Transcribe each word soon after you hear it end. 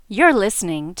You're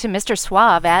listening to Mr.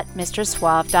 Suave at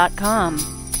MrSuave.com.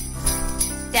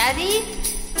 Daddy,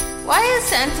 why is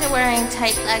Santa wearing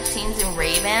tight black jeans and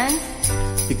Ray-Bans?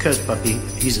 Because, puppy,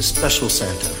 he's a special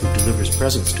Santa who delivers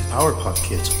presents to our pop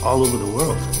kids all over the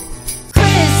world.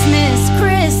 Christmas,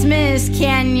 Christmas,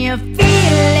 can you feel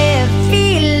it,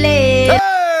 feel it?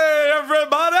 Hey,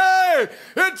 everybody!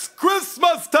 It's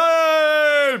Christmas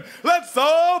time! Let's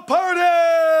all party!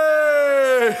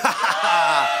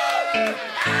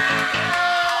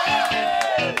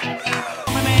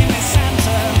 My name is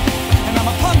Santa, and I'm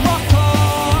a punk rocker.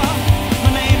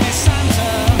 My name is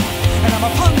Santa, and I'm a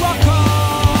punk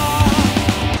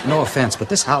rocker. No offense, but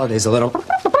this holiday's a little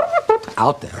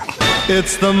out there.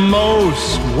 It's the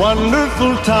most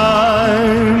wonderful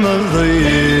time of the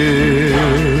year.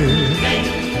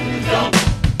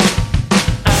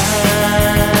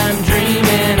 I'm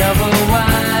dreaming of a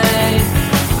white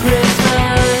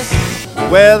Christmas.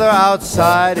 Weather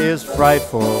outside is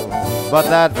frightful, but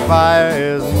that fire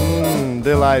is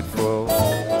delightful.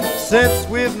 Since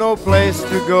we've no place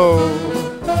to go,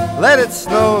 let it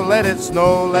snow, let it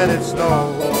snow, let it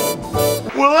snow.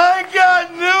 Well, I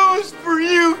got news for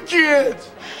you kids.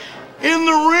 In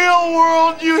the real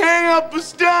world, you hang up a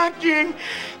stocking.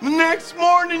 The next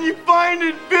morning, you find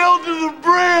it filled to the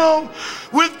brim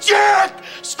with Jack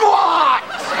Squat.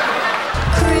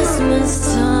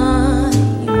 Christmas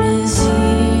time is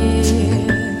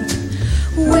here.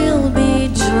 We'll be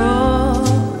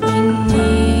drawing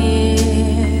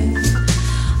near.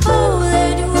 Oh,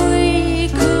 that we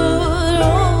could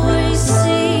always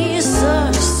see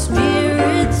such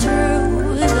spirit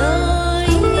through the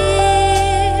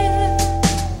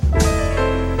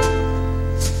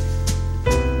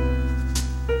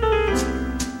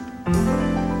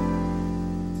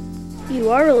year. You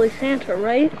are really Santa,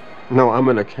 right? No, I'm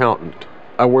an accountant.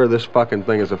 I wear this fucking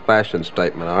thing as a fashion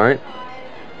statement, alright?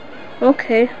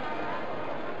 Okay.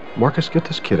 Marcus, get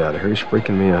this kid out of here. He's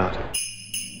freaking me out.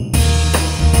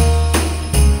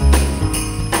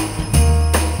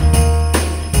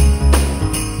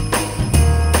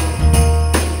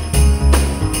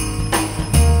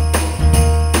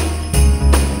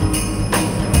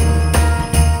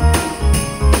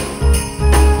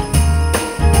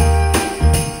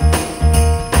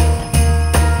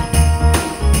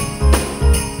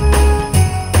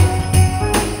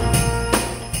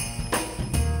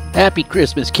 Happy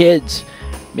Christmas, kids.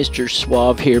 Mr.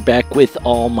 Suave here, back with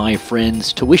all my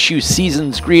friends to wish you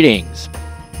season's greetings.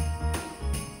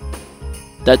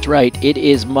 That's right, it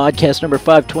is Modcast number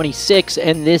 526,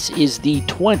 and this is the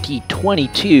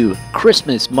 2022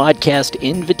 Christmas Modcast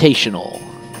Invitational.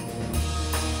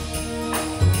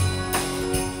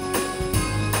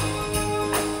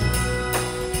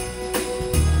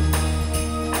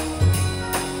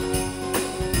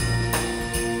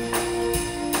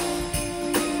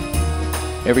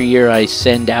 Every year I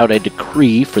send out a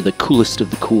decree for the coolest of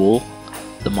the cool,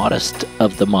 the modest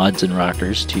of the mods and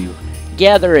rockers, to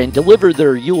gather and deliver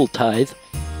their Yule tithe.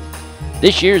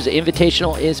 This year's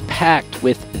invitational is packed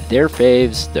with their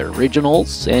faves, their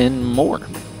originals, and more.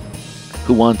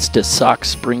 Who wants to sock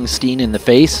Springsteen in the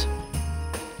face?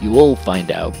 You will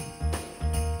find out.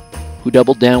 Who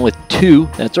doubled down with two,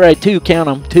 that's right, two, count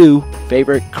them, two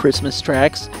favorite Christmas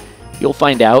tracks? You'll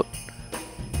find out.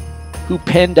 Who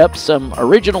penned up some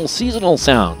original seasonal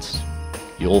sounds?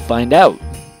 You'll find out.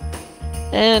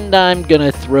 And I'm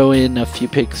gonna throw in a few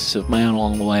picks of my own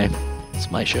along the way.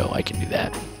 It's my show, I can do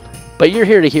that. But you're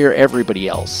here to hear everybody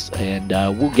else, and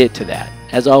we'll get to that.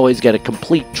 As always, got a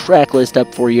complete track list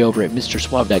up for you over at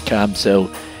MrSuave.com, so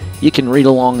you can read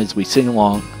along as we sing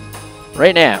along.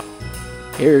 Right now,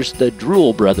 here's the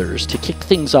Drool Brothers to kick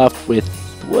things off with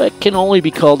what can only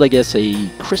be called, I guess, a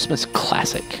Christmas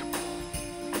classic.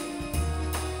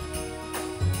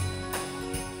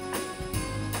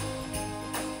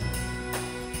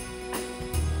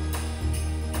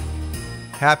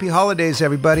 Happy holidays,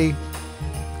 everybody.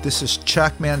 This is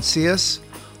Chuck Mancias,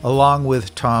 along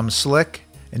with Tom Slick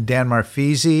and Dan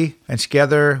Marfisi, and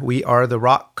together we are the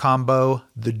rock combo,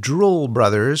 the Drool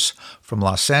Brothers, from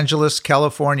Los Angeles,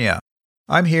 California.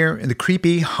 I'm here in the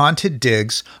creepy, haunted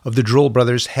digs of the Drool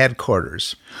Brothers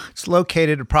headquarters. It's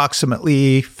located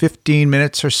approximately 15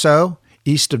 minutes or so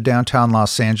east of downtown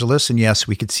Los Angeles, and yes,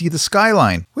 we could see the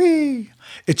skyline. Whee!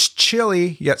 It's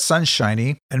chilly, yet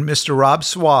sunshiny, and Mr. Rob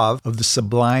Suave of the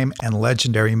sublime and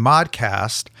legendary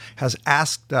Modcast has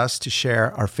asked us to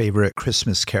share our favorite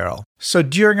Christmas carol. So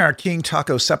during our King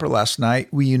Taco supper last night,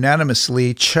 we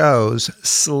unanimously chose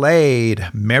Slade.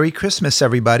 Merry Christmas,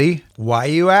 everybody. Why,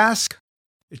 you ask?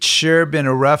 It's sure been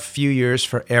a rough few years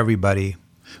for everybody.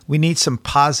 We need some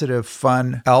positive,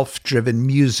 fun, elf-driven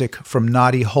music from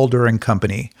Noddy Holder and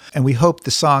Company. And we hope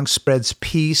the song spreads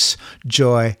peace,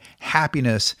 joy,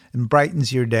 happiness, and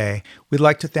brightens your day. We'd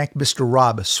like to thank Mr.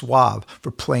 Rob Suave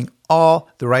for playing all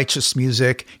the righteous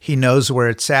music. He knows where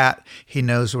it's at. He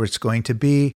knows where it's going to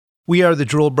be. We are the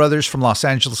Drool Brothers from Los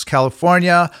Angeles,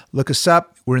 California. Look us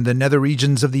up. We're in the nether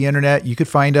regions of the internet. You could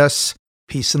find us.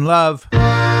 Peace and love.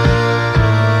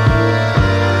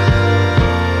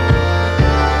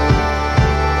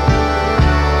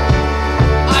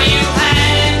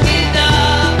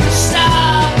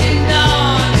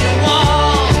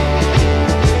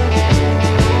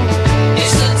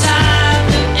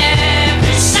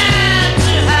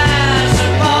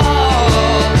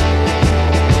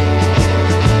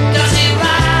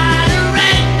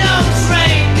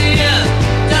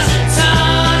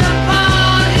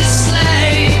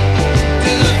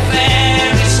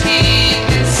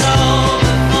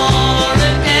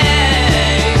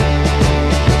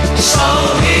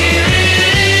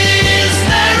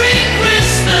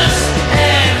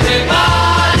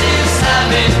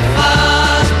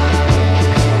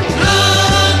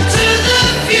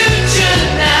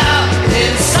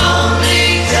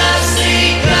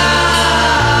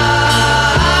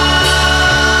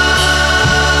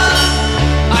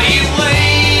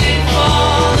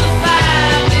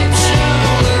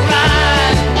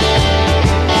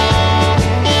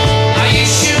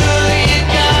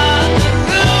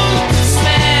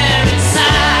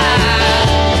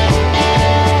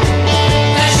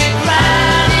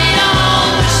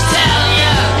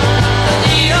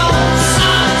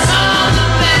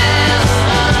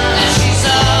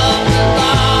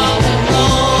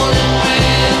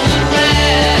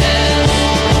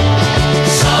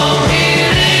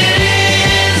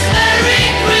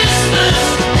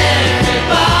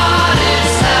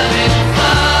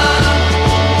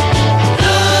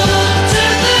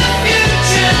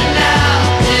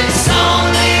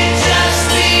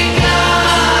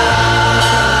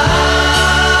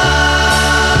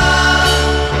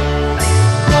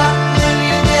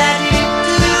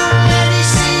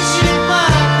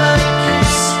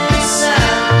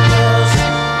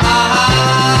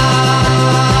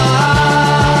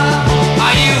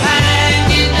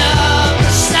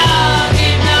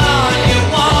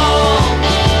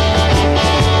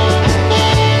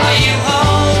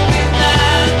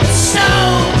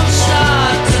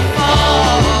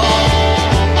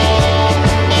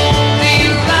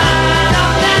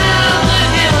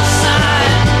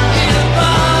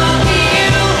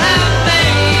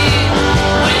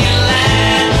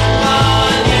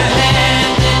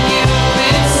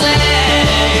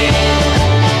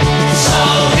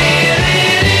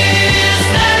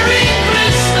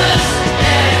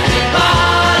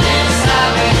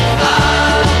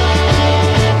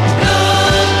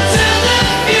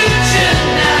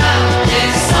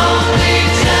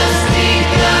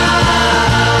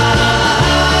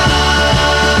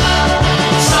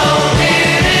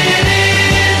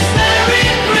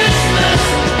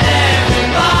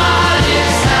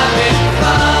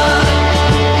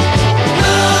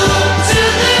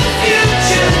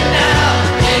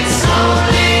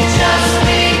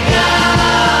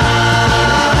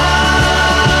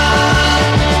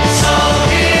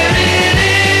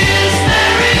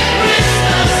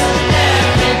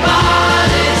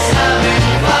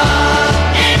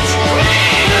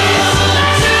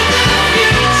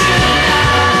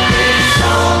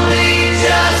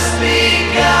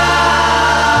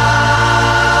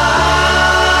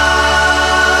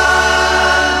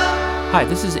 Hi,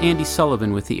 this is Andy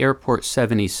Sullivan with the Airport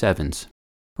 77s.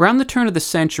 Around the turn of the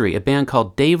century, a band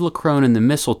called Dave LaCrone and the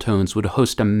Mistletones would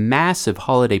host a massive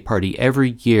holiday party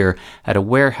every year at a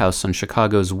warehouse on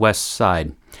Chicago's west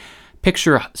side.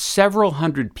 Picture several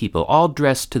hundred people, all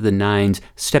dressed to the nines,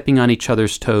 stepping on each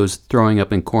other's toes, throwing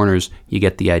up in corners. You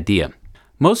get the idea.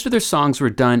 Most of their songs were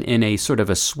done in a sort of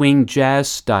a swing jazz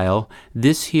style.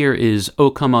 This here is O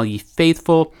Come All Ye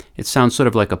Faithful. It sounds sort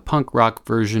of like a punk rock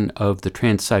version of the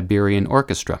Trans-Siberian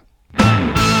Orchestra.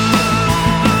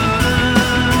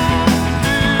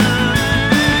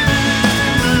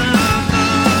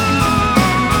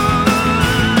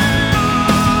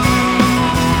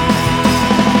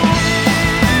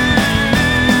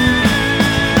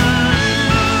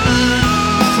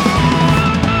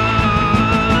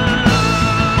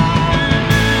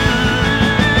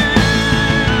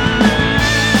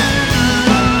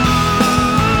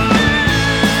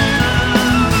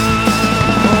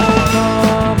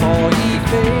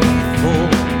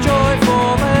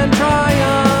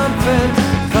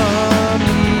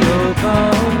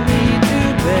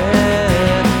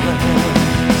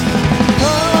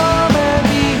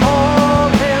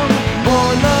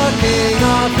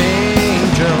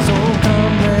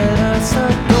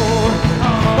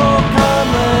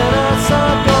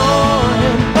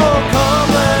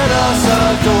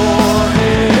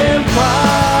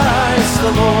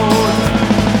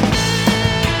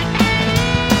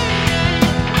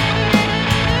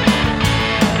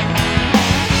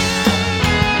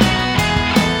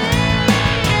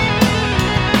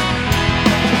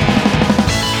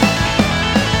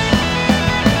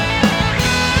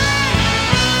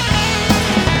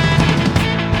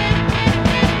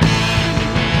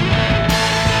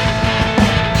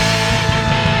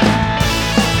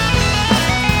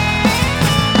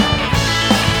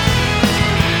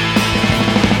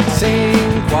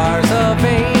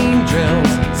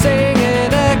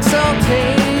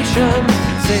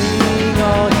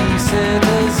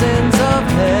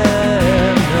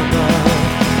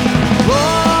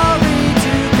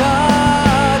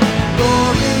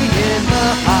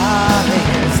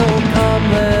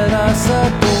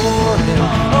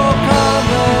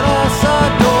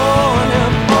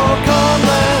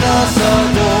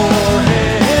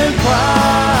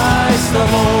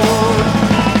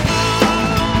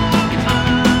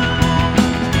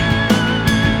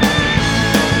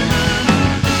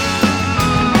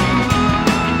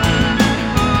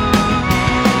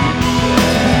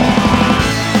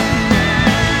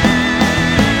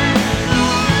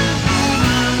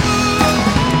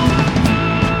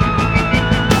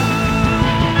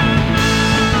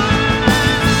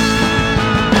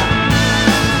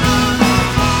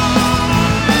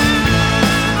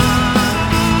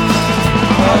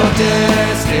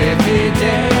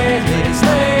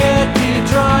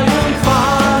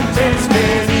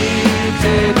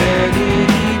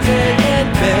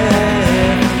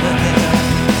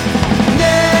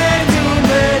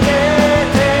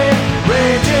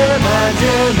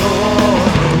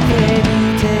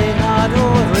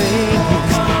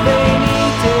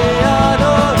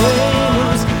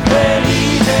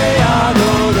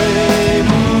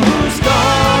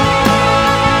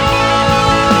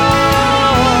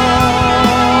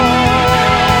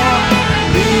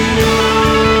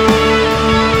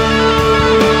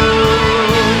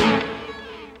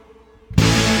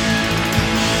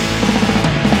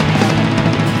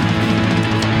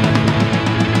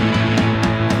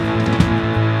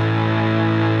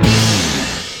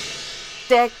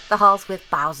 the halls with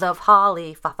boughs of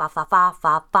holly. Fa fa fa fa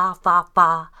fa fa fa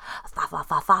fa. Fa fa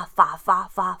fa fa fa fa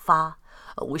fa fa.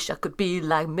 I wish I could be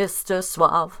like Mr.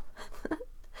 Suave.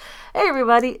 Hey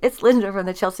everybody, it's Linda from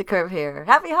the Chelsea Curve here.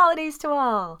 Happy holidays to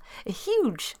all. A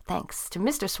huge thanks to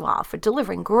Mr. Suave for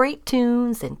delivering great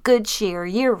tunes and good cheer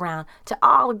year-round to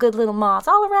all the good little moths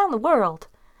all around the world.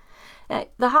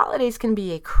 The holidays can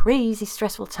be a crazy,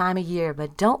 stressful time of year,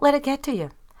 but don't let it get to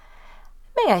you.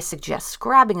 May I suggest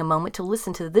grabbing a moment to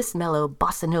listen to this mellow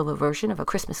bossa nova version of a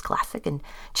Christmas classic and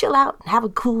chill out and have a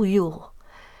cool Yule.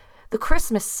 The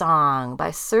Christmas Song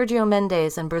by Sergio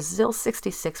Mendes and Brazil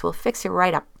 66 will fix you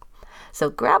right up. So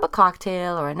grab a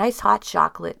cocktail or a nice hot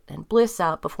chocolate and bliss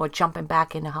out before jumping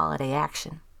back into holiday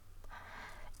action.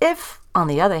 If, on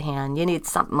the other hand, you need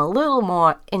something a little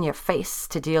more in your face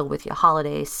to deal with your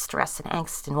holiday stress and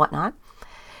angst and whatnot,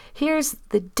 here's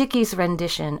the Dickies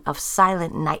rendition of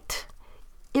Silent Night.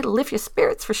 It'll lift your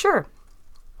spirits for sure.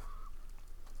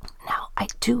 Now, I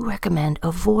do recommend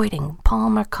avoiding Paul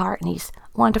McCartney's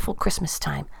Wonderful Christmas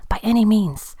Time by any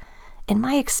means. In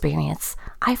my experience,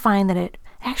 I find that it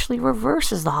actually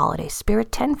reverses the holiday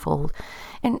spirit tenfold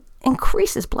and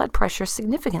increases blood pressure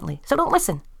significantly. So don't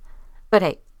listen. But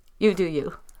hey, you do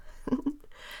you.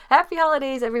 Happy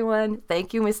holidays, everyone.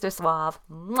 Thank you, Mr. Suave.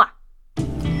 Mwah.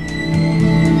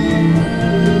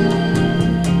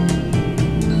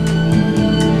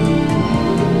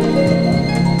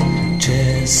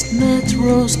 Chestnuts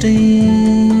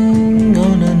roasting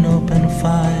on an open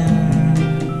fire,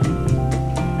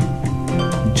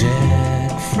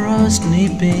 Jack Frost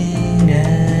nipping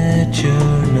at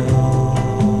your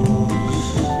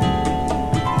nose,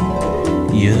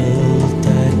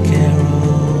 Yuletide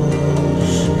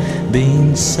carols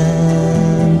being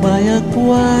sung by a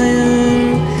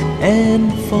choir,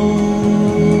 and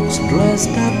folks dressed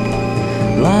up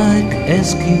like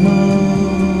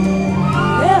Eskimos.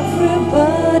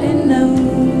 Everybody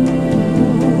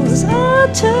knows a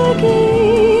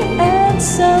turkey and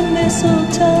some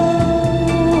mistletoe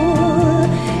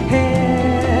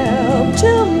help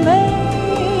to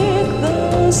make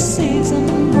the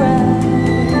season bright.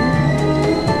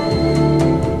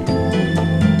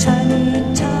 Tiny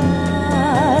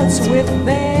tots with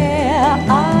their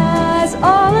eyes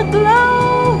all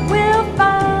aglow will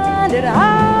find it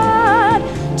hard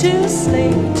to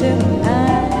sleep tonight.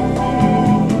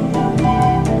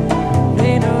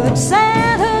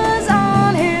 Santa's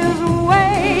on his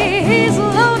way. He's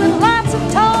loaded lots of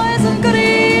toys and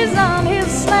goodies on his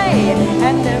sleigh,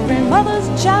 and every mother's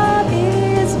job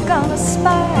is gonna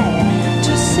spy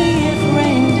to see if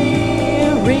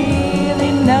reindeer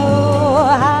really know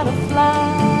how to fly.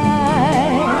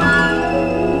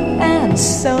 And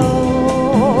so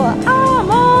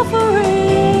I'm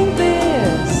offering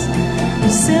this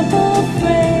simple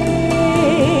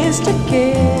phrase to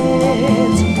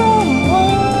kids from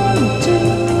 1 to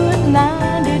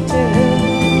 92.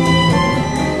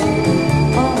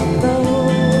 Although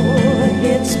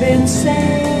it's been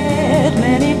said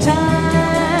many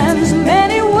times,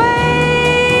 many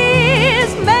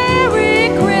ways, Merry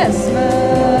Christmas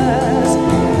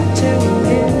to you.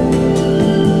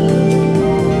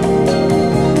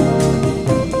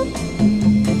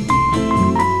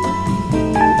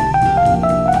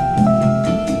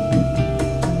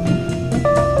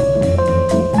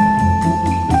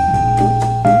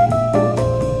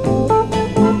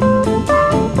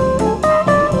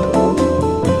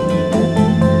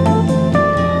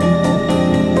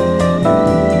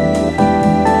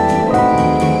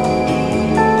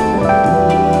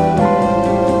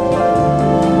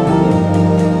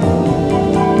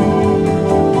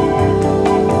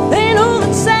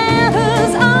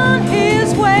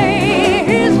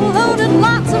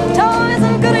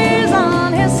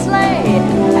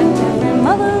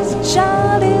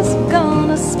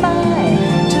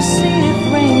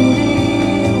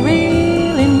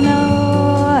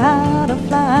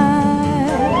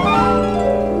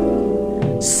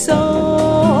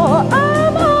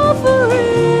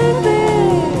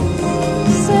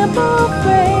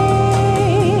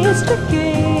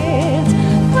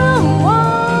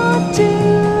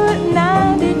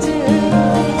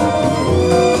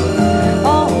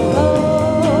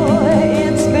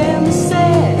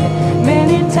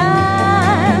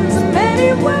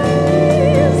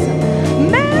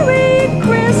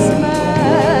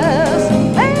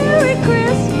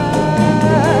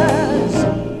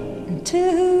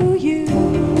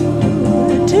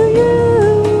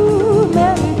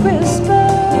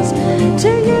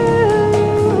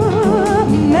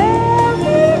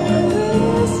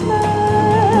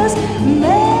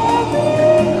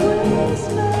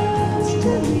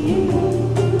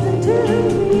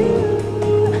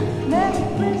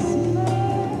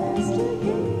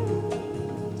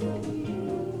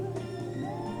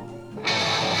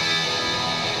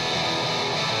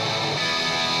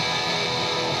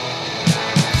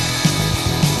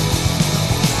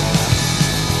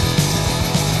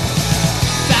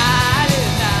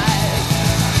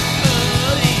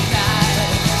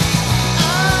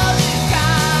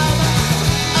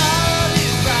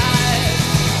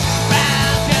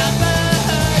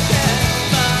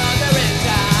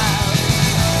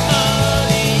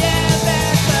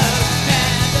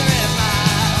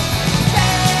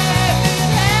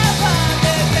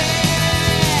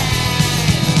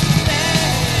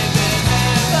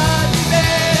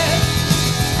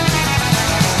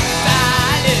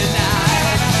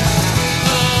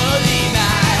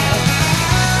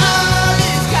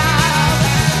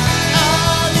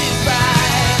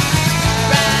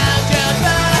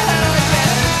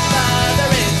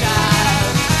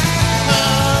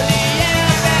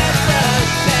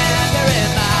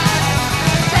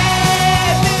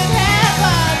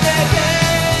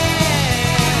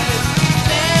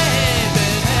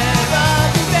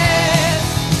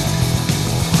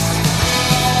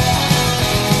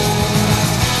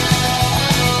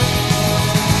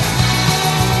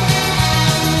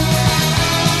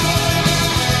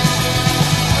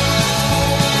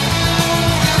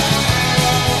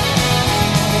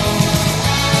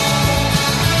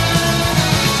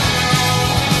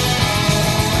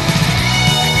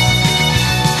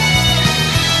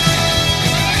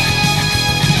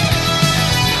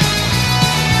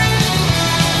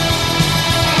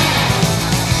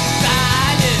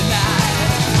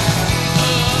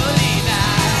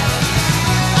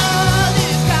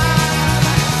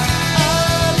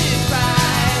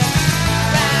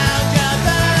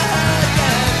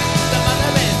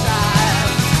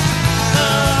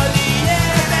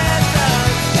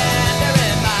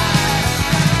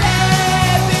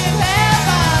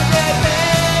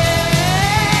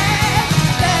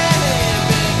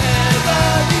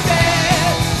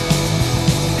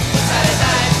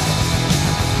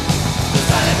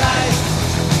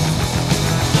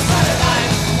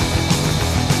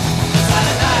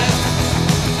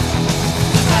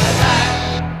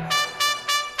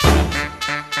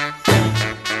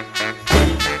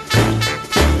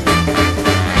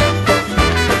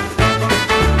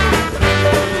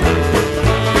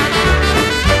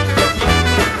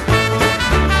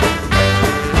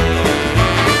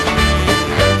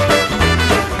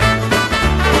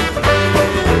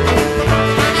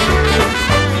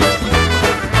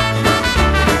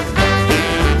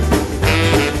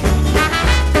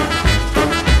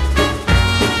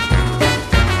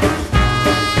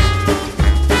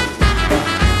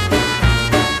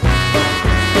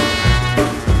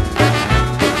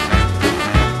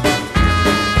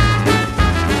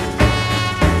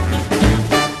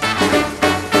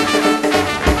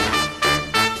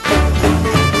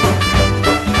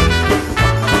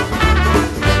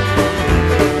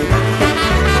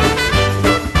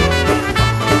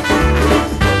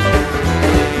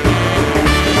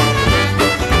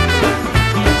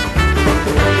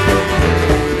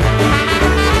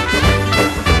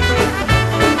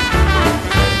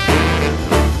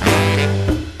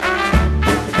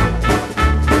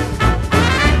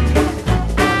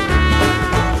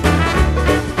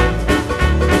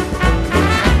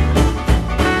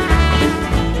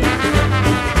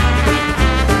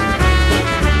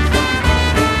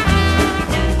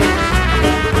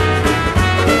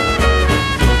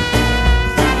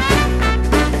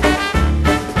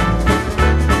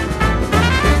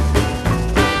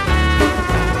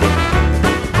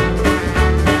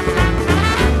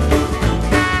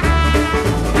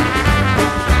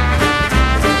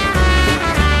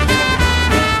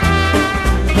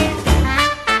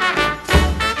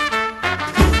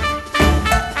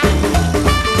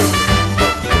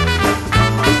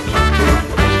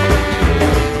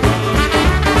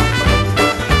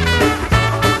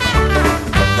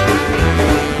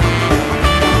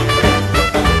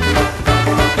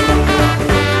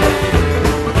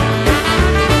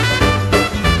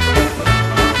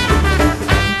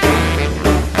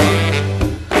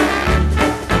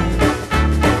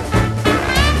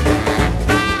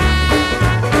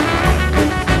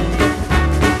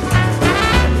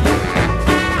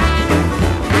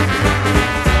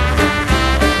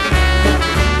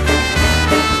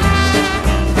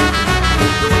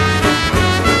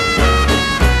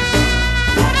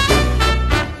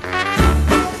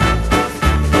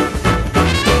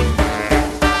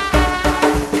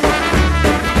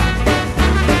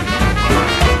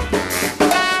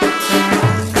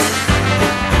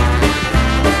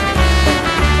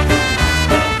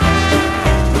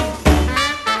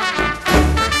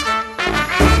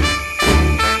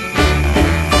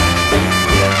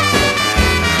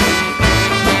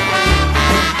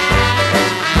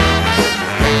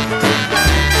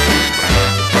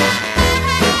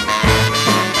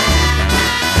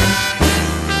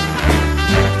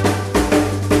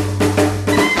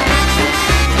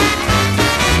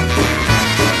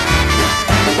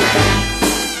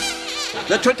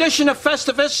 tradition of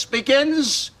Festivus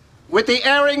begins with the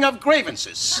airing of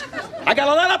grievances. I got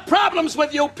a lot of problems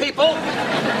with you people.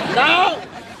 Now,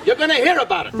 you're gonna hear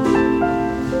about it.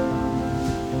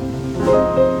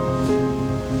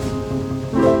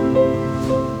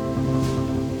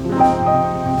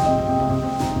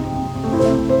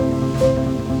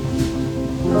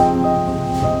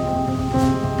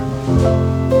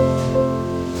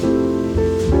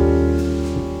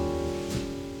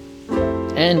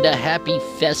 And a happy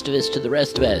Festivus to the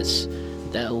rest of us.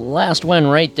 That last one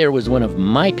right there was one of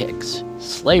my picks,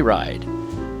 Sleigh Ride.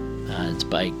 It's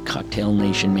by Cocktail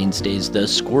Nation mainstays the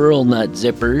Squirrel Nut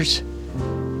Zippers.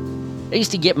 I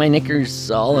used to get my knickers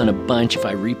all in a bunch if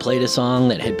I replayed a song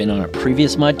that had been on a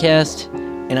previous modcast,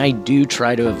 and I do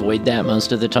try to avoid that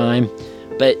most of the time.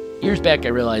 But years back I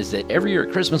realized that every year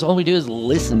at Christmas all we do is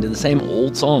listen to the same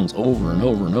old songs over and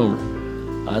over and over.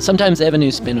 Sometimes they have a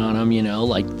new spin on them,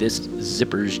 like this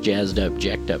Zippers jazzed up,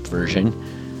 jacked up version.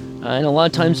 And a lot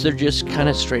of times they're just kind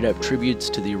of straight up tributes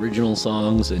to the original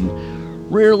songs, and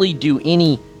rarely do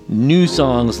any new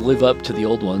songs live up to the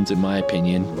old ones, in my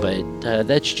opinion, but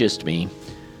that's just me.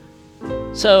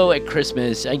 So at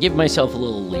Christmas, I give myself a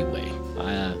little leeway.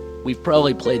 We've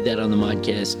probably played that on the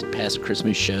modcast, past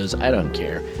Christmas shows, I don't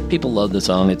care. People love the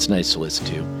song, it's nice to listen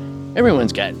to.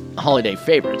 Everyone's got holiday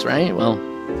favorites, right? Well,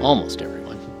 almost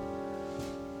everyone.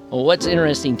 Well, what's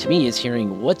interesting to me is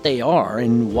hearing what they are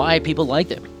and why people like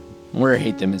them. Or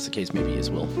hate them, is the case maybe, as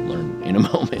we'll learn in a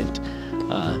moment.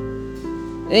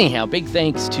 Anyhow, big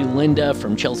thanks to Linda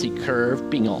from Chelsea Curve,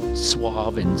 being all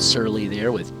suave and surly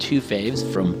there with two faves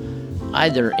from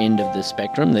either end of the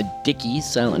spectrum, the Dickies,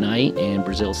 Silent Night, and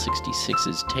Brazil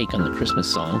 66's take on the Christmas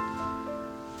song.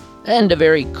 And a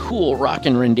very cool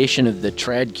rockin' rendition of the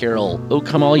trad carol, O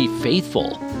Come All Ye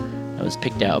Faithful. That was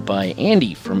picked out by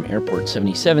Andy from Airport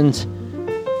 77's.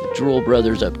 The Drool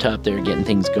Brothers up top there getting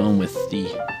things going with the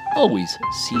always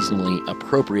seasonally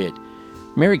appropriate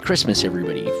Merry Christmas,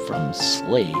 everybody, from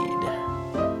Slade.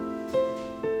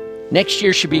 Next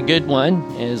year should be a good one,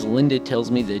 as Linda tells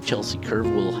me that Chelsea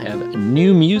Curve will have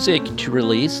new music to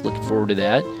release. Looking forward to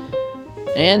that.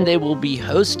 And they will be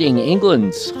hosting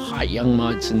England's hot young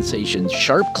mod sensation,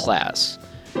 Sharp Class.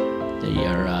 They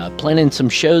are planning some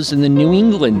shows in the New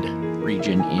England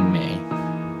region in May.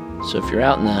 So if you're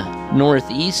out in the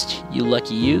Northeast, you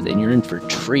lucky you, then you're in for a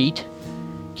treat.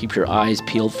 Keep your eyes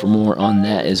peeled for more on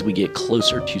that as we get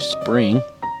closer to spring.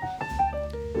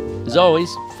 As always,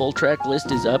 full track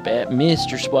list is up at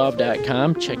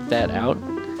MrSuave.com. Check that out.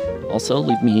 Also,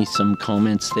 leave me some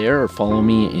comments there or follow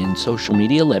me in social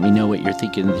media. Let me know what you're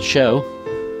thinking of the show.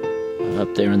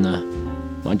 Up there in the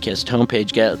podcast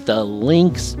homepage, got the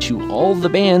links to all the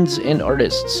bands and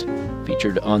artists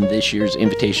featured on this year's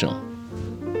Invitational.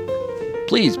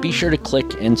 Please be sure to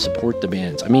click and support the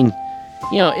bands. I mean,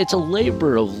 it's a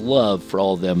labor of love for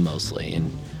all of them mostly, and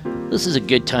this is a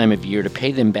good time of year to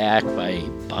pay them back by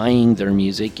buying their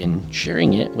music and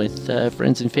sharing it with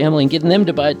friends and family and getting them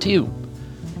to buy it too.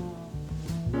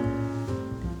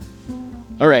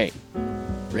 Alright,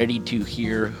 ready to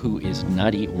hear who is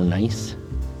naughty or nice?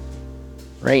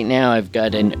 Right now I've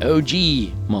got an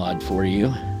OG mod for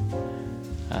you.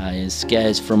 This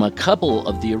guy's from a couple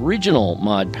of the original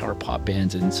mod power pop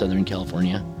bands in Southern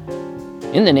California.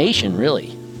 In the nation,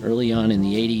 really. Early on in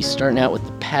the 80s, starting out with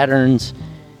the Patterns,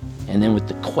 and then with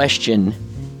the Question.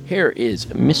 Here is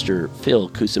Mr. Phil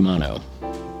Cusimano.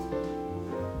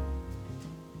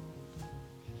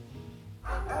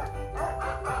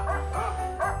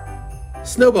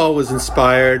 Snowball was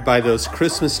inspired by those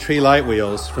Christmas tree light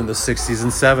wheels from the 60s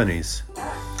and 70s.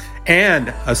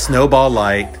 And a snowball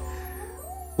light,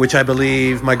 which I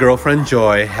believe my girlfriend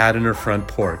Joy had in her front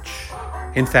porch.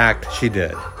 In fact, she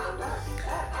did.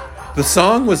 The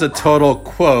song was a total,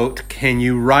 quote, can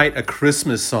you write a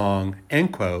Christmas song,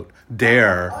 end quote,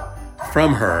 dare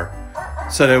from her,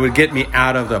 so that it would get me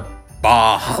out of the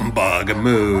bah humbug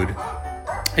mood.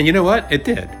 And you know what? It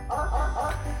did.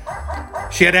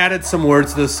 She had added some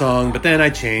words to the song, but then I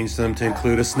changed them to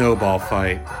include a snowball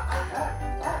fight.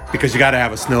 Because you gotta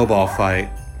have a snowball fight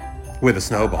with a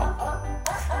snowball.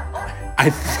 I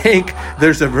think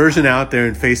there's a version out there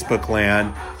in Facebook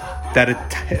land that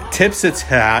it tips its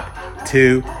hat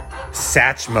to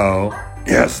Satchmo.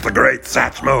 Yes, the great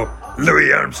Satchmo,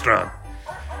 Louis Armstrong.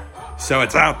 So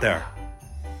it's out there.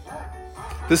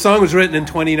 This song was written in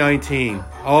 2019.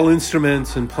 All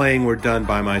instruments and playing were done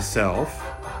by myself,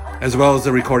 as well as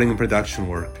the recording and production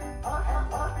work.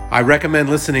 I recommend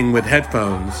listening with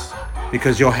headphones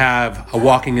because you'll have a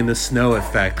walking in the snow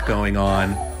effect going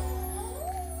on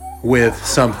with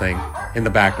something in the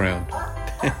background.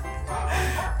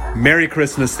 Merry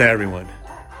Christmas to everyone.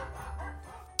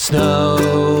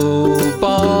 Snowball,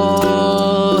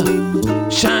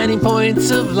 shining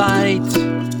points of light,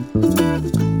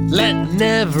 letting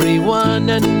everyone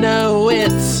know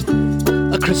it's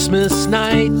a Christmas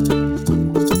night.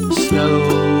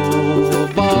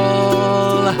 Snowball,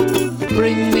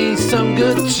 bring me some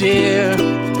good cheer,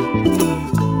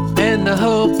 and a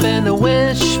hope and a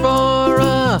wish for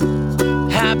a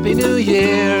Happy New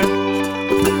Year.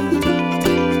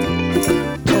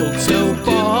 Cold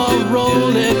snowball,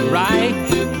 roll it right.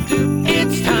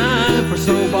 It's time for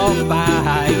snowball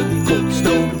fight. Cold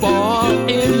snowball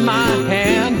in my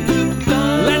hand.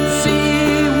 Let's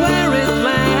see where it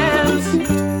lands.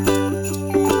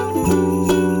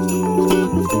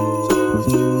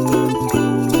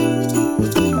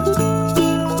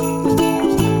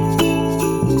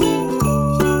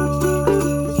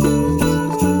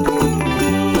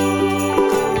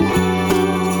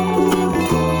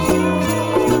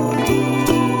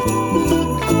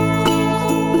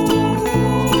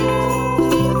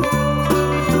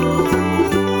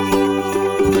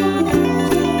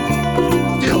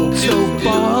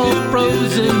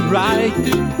 Right,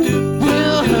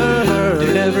 will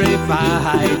hurt every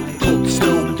fight. Cold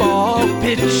snowball,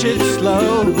 pitch it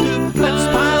slow. Let's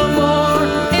pile more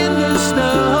in the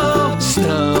snow.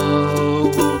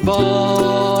 Snowball,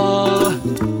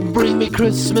 bring me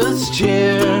Christmas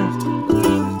cheer,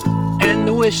 and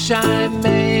the wish I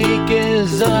make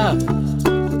is a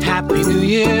Happy New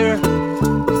Year.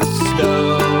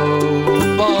 Snowball,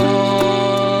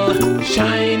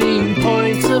 shining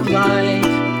points of light,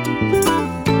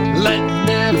 letting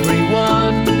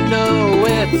everyone know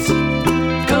it's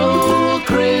cold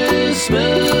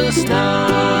Christmas night.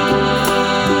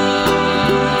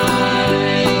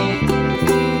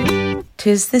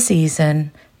 'Tis the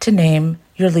season to name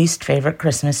your least favorite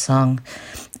Christmas song.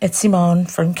 It's Simone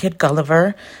from Kid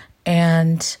Gulliver,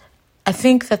 and I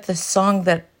think that the song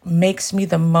that makes me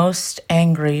the most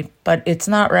angry, but it's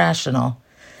not rational,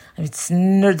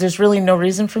 there's really no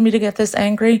reason for me to get this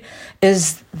angry,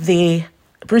 is the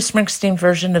Bruce Springsteen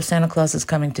version of Santa Claus is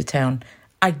Coming to Town.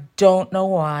 I don't know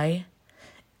why.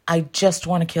 I just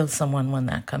want to kill someone when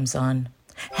that comes on.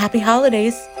 Happy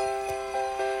holidays.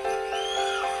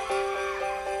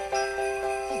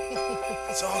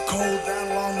 It's all cold down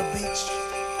along the beach.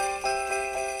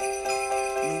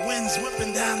 And the wind's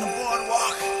whipping down the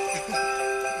boardwalk.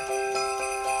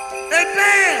 Hey,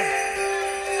 man!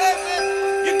 Hey, man!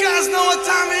 You guys know what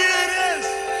time of year it is?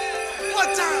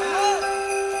 What time?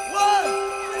 What?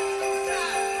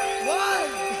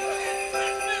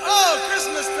 Oh,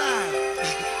 Christmas time.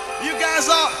 You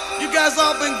guys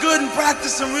all been good and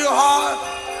practicing real hard?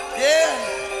 Yeah?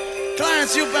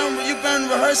 Clarence, you've been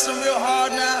rehearsing real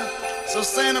hard now. So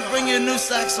Santa, bring you a new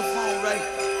saxophone, right?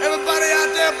 Everybody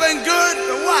out there been good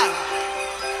or what?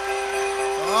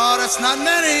 Oh, that's not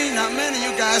many.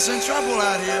 You guys are in trouble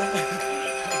out here.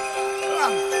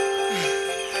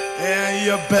 Yeah,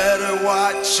 you better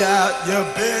watch out. You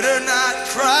better not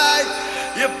cry.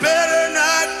 You better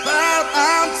not pout.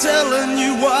 I'm telling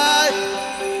you why.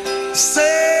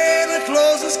 Santa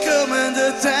Claus is coming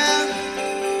to town.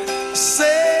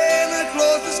 Santa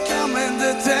Claus is coming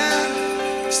to town.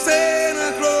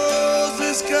 Santa Claus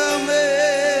is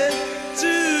coming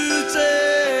to town.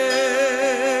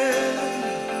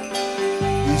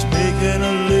 He's making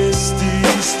a list,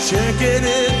 he's checking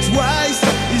it twice.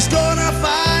 He's gonna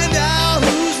find out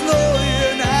who's naughty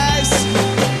or nice.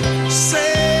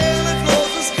 Santa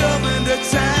Claus is coming to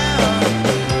town.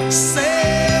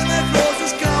 Santa Claus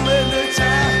is coming to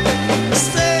town.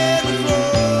 Santa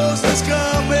Claus is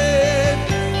coming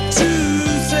to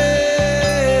town.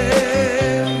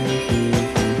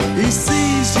 He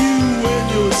sees you when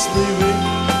you're sleeping.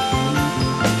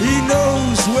 He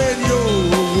knows when you're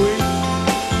awake.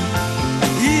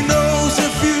 He knows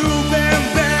if you've been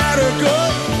bad or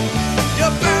good. You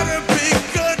better be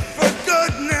good for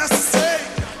goodness sake.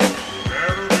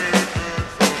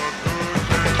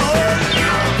 Oh,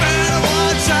 you better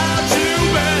watch out. You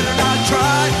better not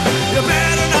try. You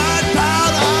better not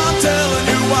pout. I'm telling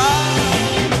you why.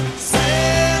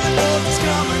 Santa Claus is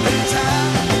coming to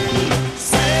town.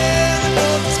 Santa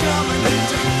Claus is coming to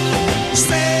town.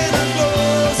 Santa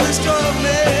Claus is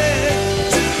coming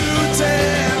to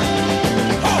town.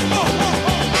 Ho, ho, ho,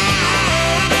 ho.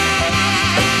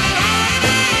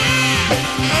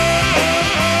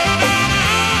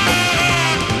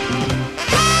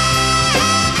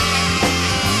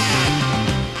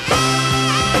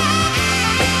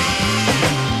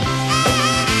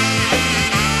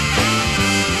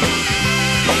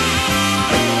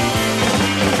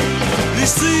 He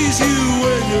sees you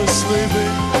when you're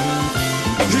sleeping.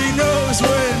 He knows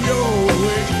when you're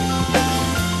awake.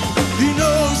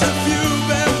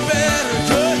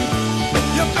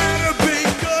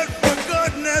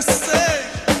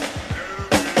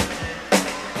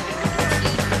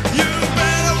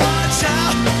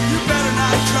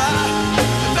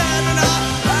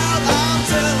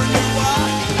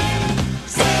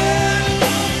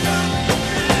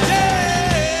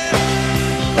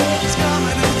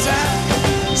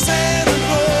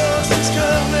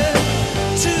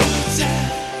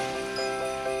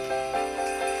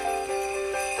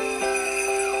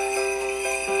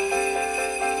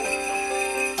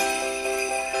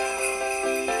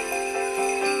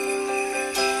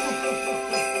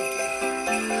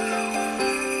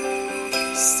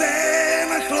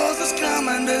 Santa Claus is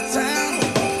coming to town.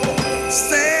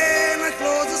 Santa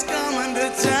Claus is coming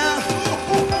to town.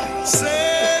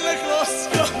 Santa Claus is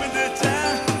coming to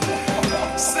town.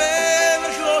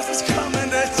 Santa Claus is coming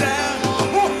to town.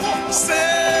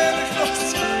 Santa Claus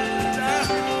is coming to town.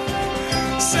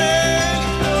 Santa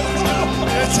Claus is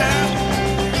coming to town.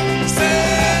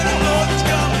 Santa Claus is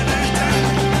coming to town.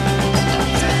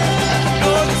 Santa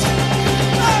Claus is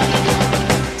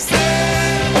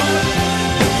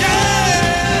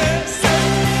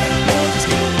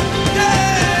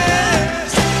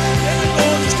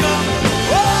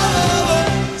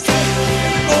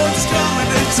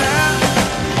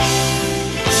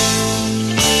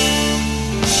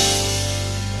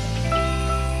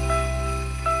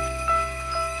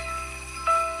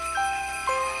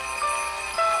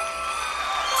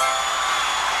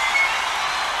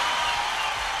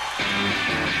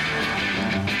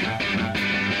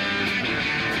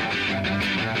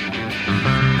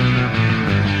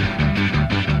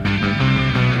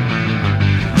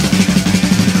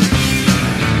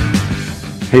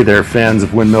Hey there, fans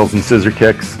of windmills and scissor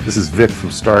kicks. This is Vic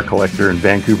from Star Collector in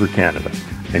Vancouver, Canada.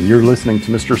 And you're listening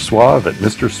to Mr. Suave at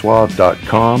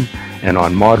MrSuave.com and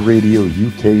on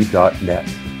modradiouk.net.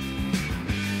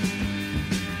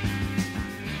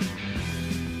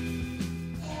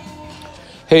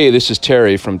 Hey, this is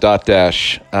Terry from Dot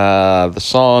Dash. The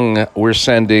song we're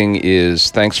sending is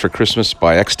Thanks for Christmas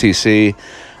by XTC.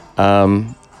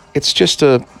 It's just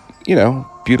a,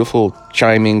 beautiful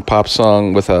chiming pop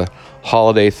song with a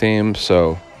holiday theme,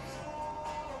 so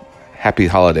happy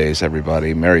holidays,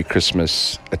 everybody. Merry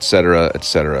Christmas, etc.,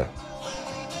 etc.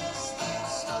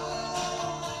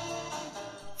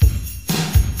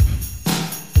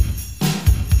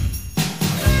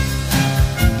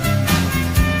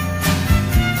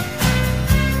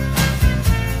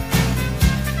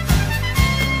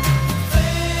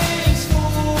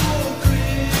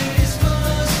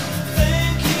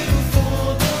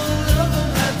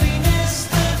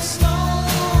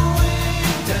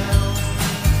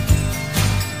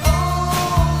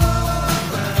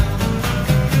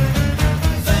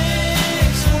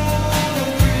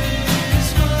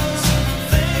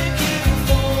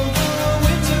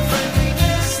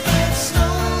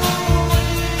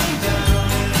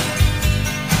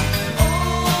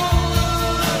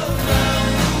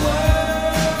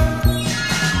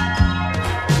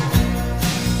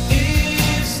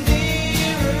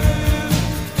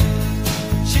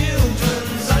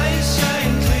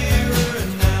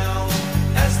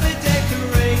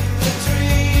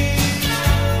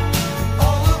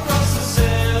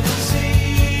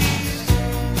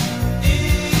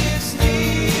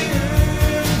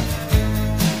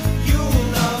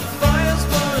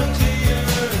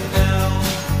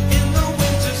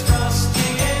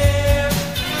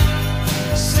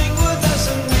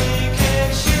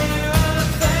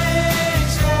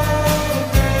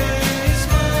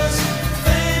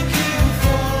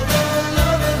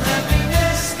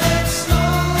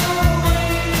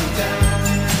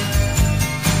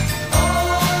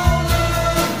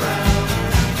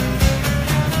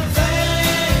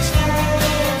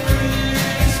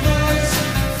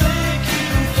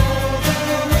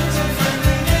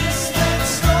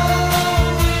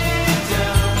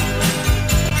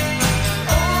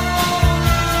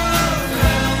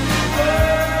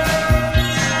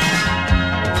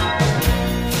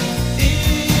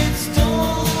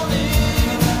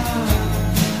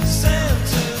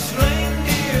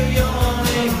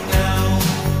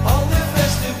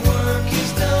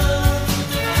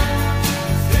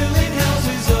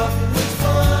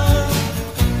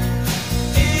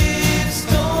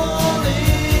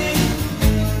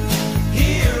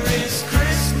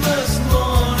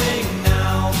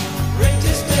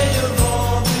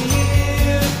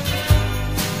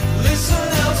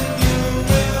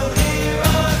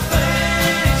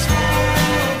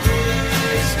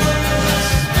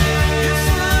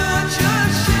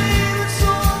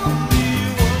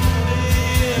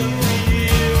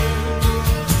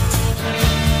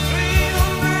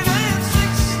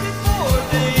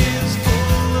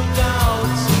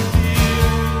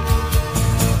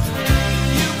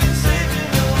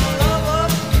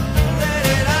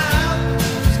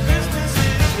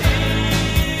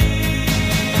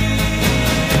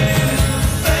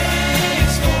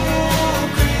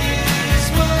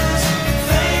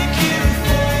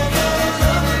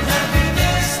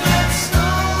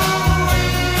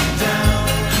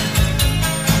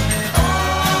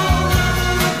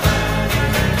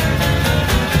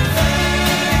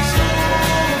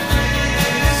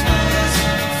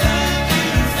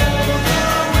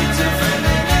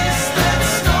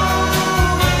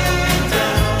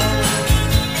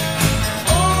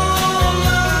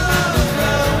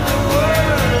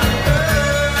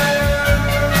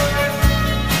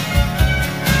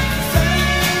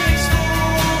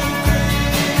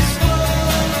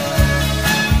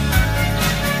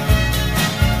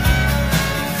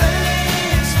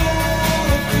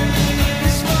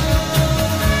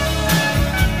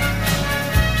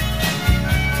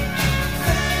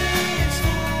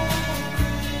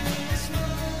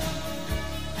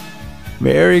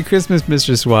 Merry Christmas,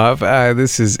 Mr. Suave.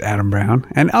 This is Adam Brown.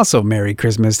 And also Merry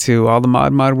Christmas to all the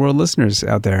Mod World listeners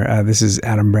out there. This is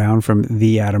Adam Brown from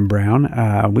The Adam Brown.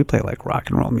 We play like rock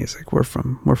and roll music. We're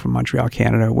from Montreal,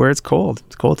 Canada, where it's cold.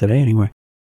 It's cold today anyway.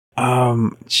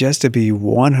 Just to be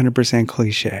 100%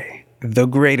 cliche, the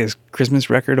greatest Christmas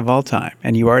record of all time,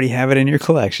 and you already have it in your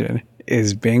collection,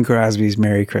 is Bing Crosby's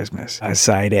Merry Christmas.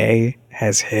 Side A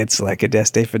has hits like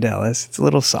Adeste Fidelis. It's a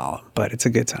little solemn, but it's a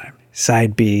good time.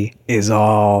 Side B is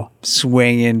all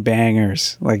swinging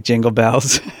bangers like Jingle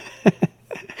Bells.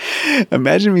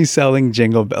 Imagine me selling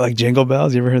Jingle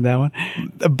Bells. You ever heard that one?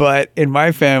 But in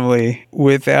my family,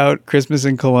 without Christmas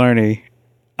in Killarney,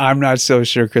 I'm not so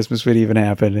sure Christmas would even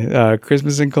happen.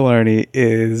 Christmas in Killarney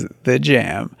is the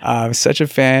jam. Such a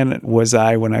fan was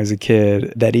I when I was a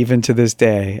kid that even to this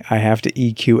day, I have to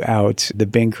EQ out the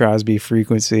Bing Crosby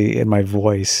frequency in my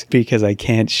voice because I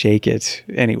can't shake it.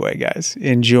 Anyway, guys,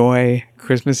 enjoy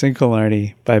Christmas in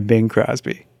Killarney by Bing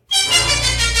Crosby.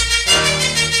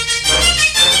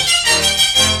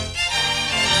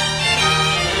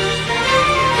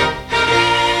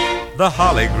 The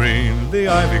holly green, the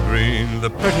ivy green,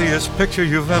 the prettiest picture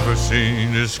you've ever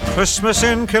seen is Christmas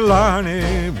in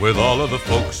Killarney with all of the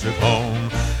folks at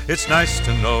home. It's nice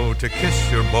to know to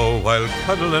kiss your beau while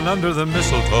cuddling under the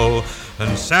mistletoe.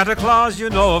 And Santa Claus,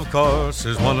 you know, of course,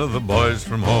 is one of the boys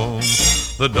from home.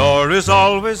 The door is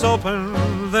always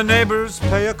open, the neighbors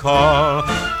pay a call,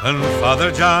 and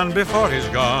Father John, before he's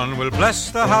gone, will bless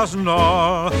the house and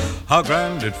all. How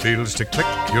grand it feels to click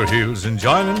your heels and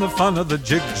join in the fun of the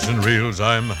jigs and reels.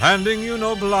 I'm handing you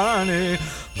no blarney,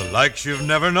 the likes you've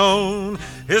never known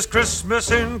is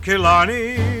Christmas in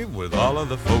Killarney with all of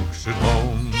the folks at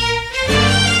home.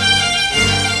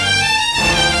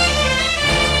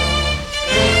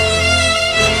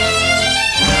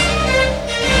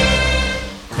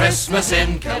 Christmas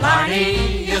in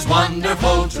Killarney is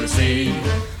wonderful to see.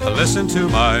 Listen to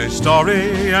my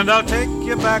story and I'll take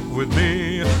you back with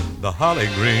me. The holly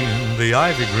green, the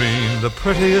ivy green, the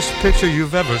prettiest picture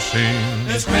you've ever seen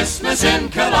It's Christmas in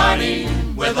Killarney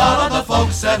with all of the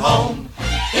folks at home.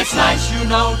 It's nice, you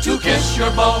know, to kiss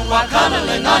your beau while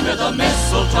cuddling under the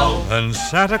mistletoe. And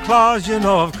Santa Claus, you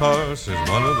know, of course, is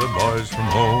one of the boys from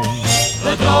home.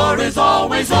 The door is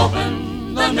always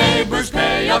open, the neighbors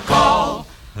pay a call,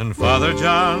 and Father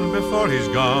John, before he's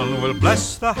gone, will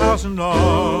bless the house and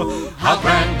all. How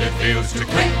grand it feels to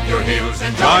click your heels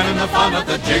and join in the fun of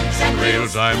the jigs and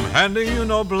reels. I'm handing you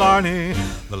no blarney,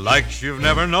 the likes you've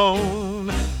never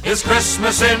known It's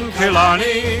Christmas in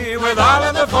Killarney with all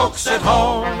of the folks at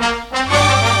home.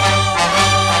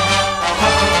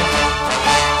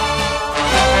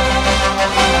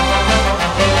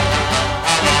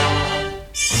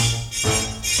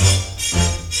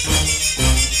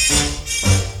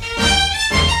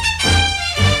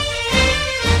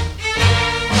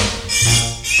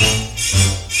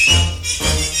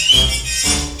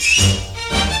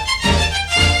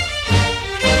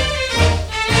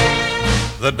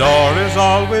 The door is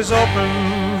always open,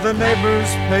 the neighbors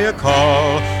pay a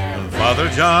call, and Father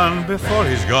John, before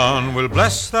he's gone, will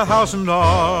bless the house and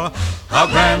all. How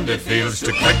grand it feels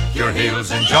to click your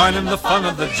heels and join in the fun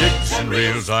of the jigs and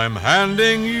reels. I'm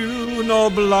handing you no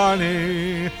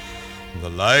blarney, the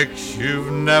likes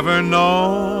you've never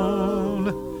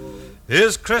known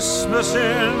is Christmas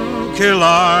in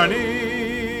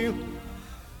Killarney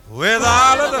with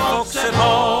all of the folks at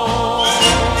home.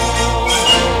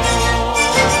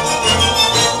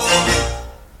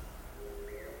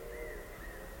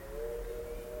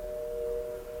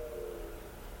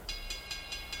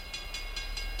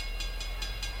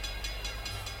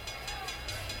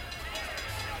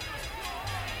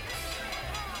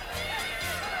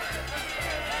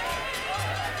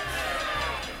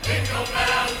 Jingle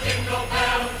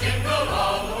bell, jingle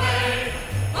all the way.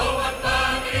 Oh, what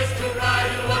fun it is to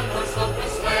ride in one horse open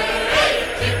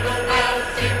sleigh.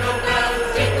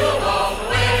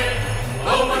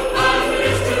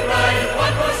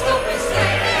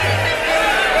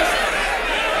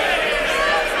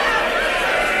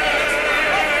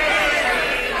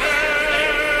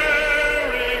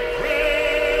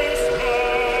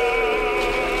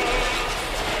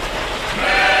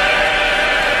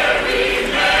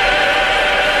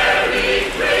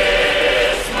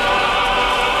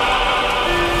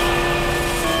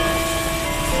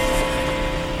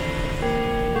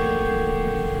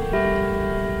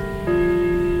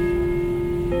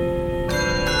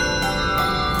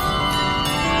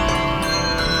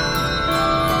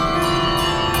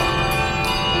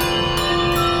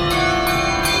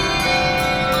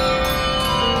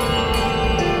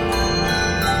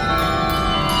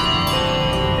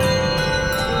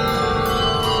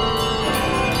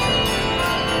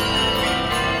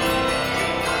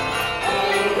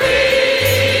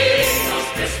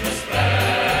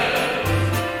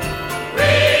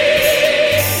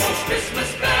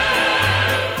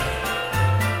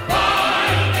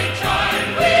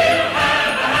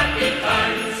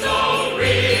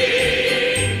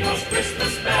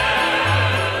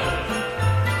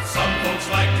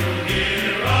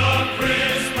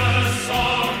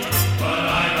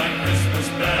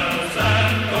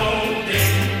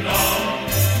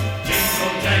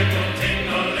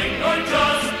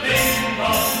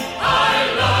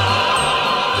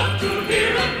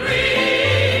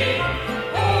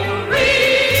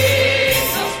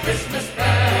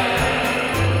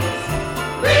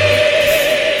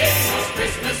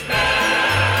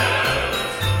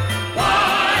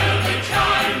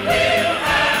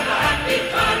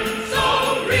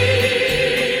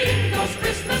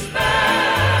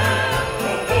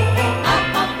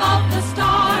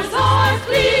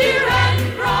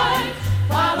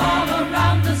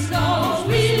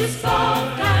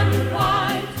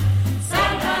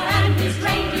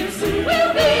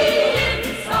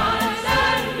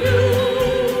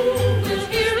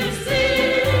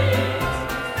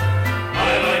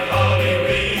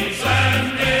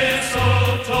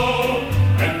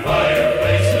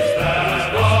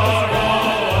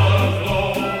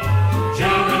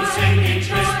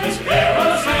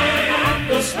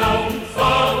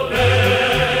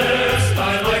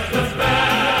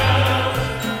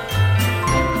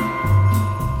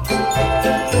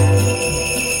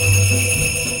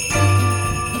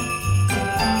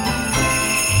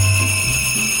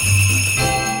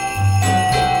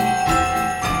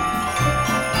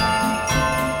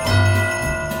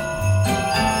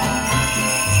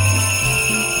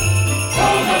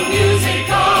 music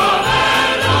of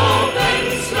an open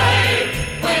sleigh,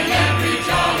 when every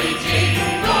jolly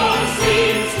jingle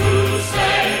seems to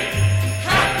say,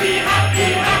 happy, happy,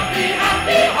 happy,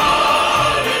 happy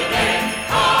holiday.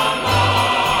 Come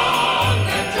on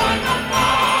and join the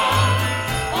fun.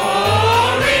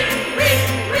 Oh, ring, ring,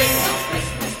 ring those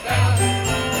Christmas bells.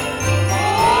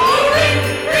 Oh, ring,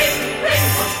 ring, ring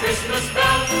those Christmas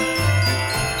bells.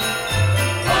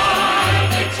 While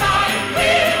they chime,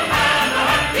 we'll have a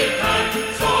happy time.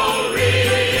 So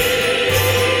ring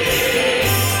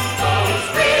those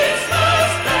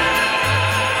Christmas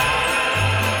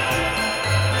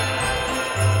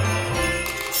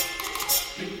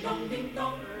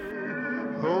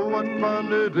Oh, what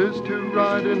fun it is to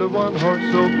ride in a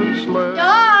one-horse open sleigh.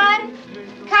 Dawn,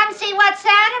 come see what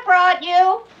Santa brought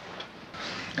you.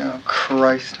 Oh,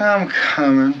 Christ, I'm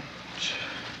coming.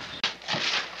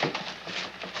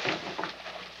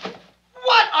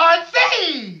 What are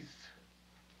these?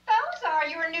 Those are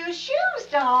your new shoes,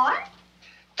 Dawn.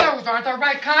 Those aren't the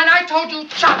right kind. I told you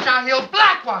Cha-Cha Heel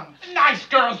black ones. Nice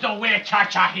girls don't wear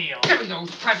Cha-Cha Heel. Give me those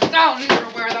presents. I'll never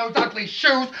wear those ugly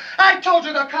shoes. I told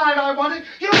you the kind I wanted.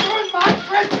 You ruined my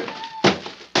Christmas.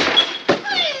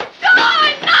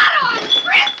 Dawn, not on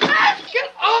Christmas!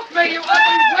 Get off me, you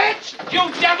ugly witch!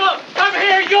 You devil! Come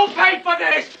here, you'll pay for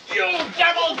this! You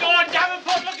devil! Dawn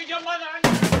Davenport, look at your mother!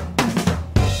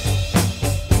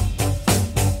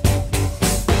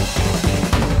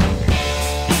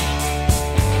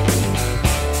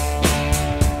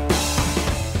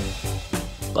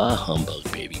 Bah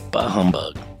humbug, baby. Bah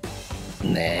humbug.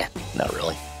 Nah, not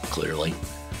really. Clearly.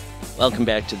 Welcome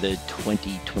back to the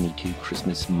 2022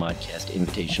 Christmas Modcast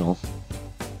Invitational.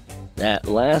 That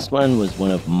last one was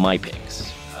one of my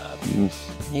picks.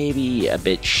 Maybe a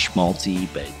bit schmaltzy,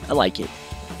 but I like it.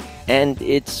 And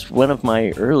it's one of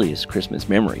my earliest Christmas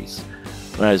memories.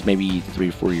 When I was maybe 3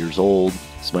 or 4 years old,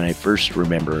 is when I first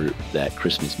remember that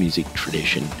Christmas music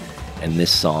tradition and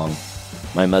this song.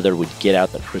 My mother would get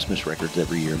out the Christmas records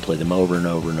every year and play them over and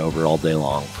over and over all day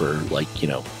long for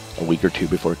a week or two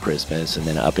before Christmas, and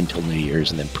then up until New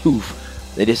Year's, and then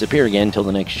poof, they disappear again until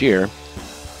the next year.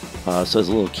 So as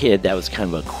a little kid, that was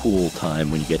kind of a cool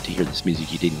time when you get to hear this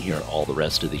music you didn't hear all the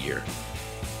rest of the year.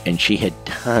 And she had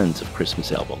tons of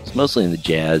Christmas albums, mostly in the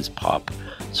jazz, pop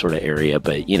sort of area,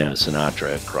 but,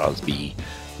 Sinatra, Crosby,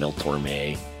 Mel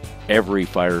Torme, every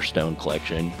Firestone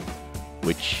collection,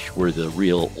 which were the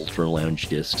real Ultra Lounge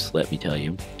discs, let me tell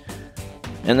you.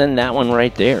 And then that one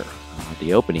right there,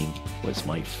 the opening, was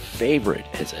my favorite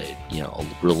as a real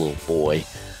little boy.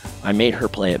 I made her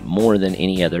play it more than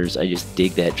any others. I just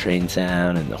dig that train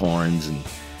sound and the horns, and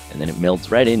then it melts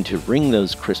right into Ring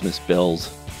Those Christmas Bells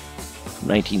from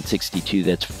 1962.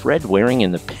 That's Fred Waring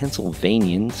and the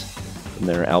Pennsylvanians from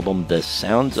their album The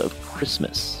Sounds of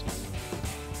Christmas.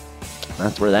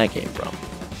 That's where that came from.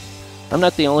 I'm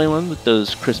not the only one with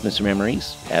those Christmas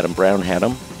memories. Adam Brown had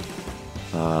them.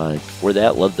 Before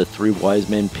that, loved the Three Wise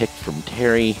Men pick from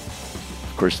Terry.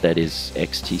 Of course, that is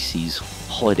XTC's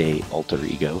holiday alter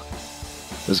ego.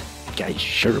 Those guys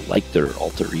sure liked their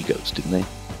alter egos, didn't they?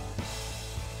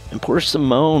 And poor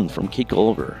Simone from Kid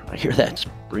Gulliver. I hear that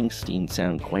Springsteen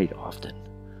sound quite often.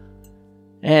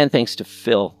 And thanks to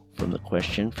Phil from The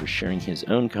Question for sharing his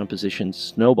own composition,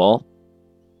 Snowball.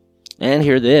 And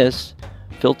hear this.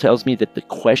 Phil tells me that The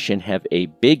Question have a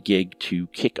big gig to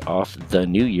kick off the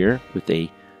new year with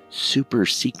a super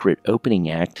secret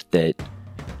opening act that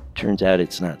turns out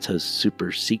it's not so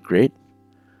super secret.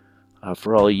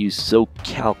 For all you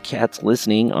SoCal cats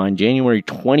listening, on January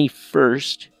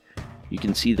 21st, you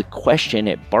can see The Question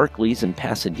at Barclays in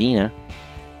Pasadena,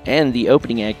 and the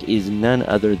opening act is none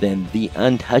other than The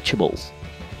Untouchables.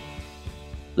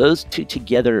 Those two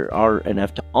together are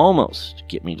enough to almost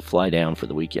get me to fly down for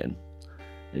the weekend.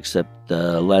 Except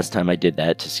the last time I did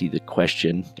that to see The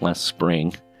Question last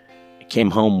spring, I came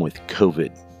home with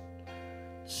COVID.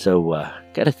 So,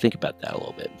 gotta think about that a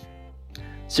little bit.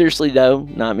 Seriously though,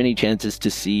 not many chances to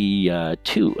see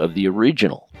 2 of the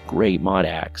original great mod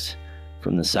acts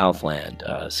from the Southland.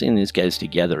 Seeing these guys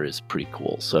together is pretty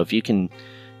cool. So if you can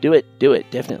do it.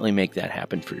 Definitely make that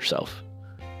happen for yourself.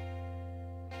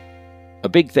 A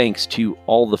big thanks to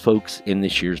all the folks in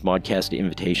this year's Modcast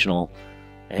Invitational.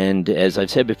 And as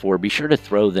I've said before, be sure to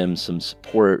throw them some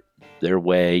support their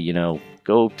way.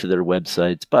 Go to their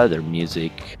websites, buy their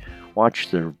music,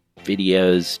 watch their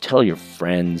videos, tell your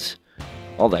friends,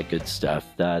 all that good stuff.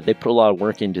 They put a lot of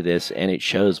work into this, and it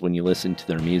shows when you listen to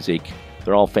their music.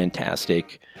 They're all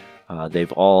fantastic.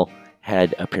 They've all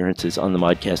had appearances on the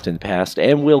Modcast in the past,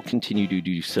 and will continue to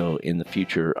do so in the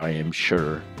future, I am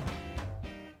sure.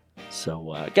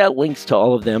 So got links to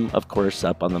all of them, of course,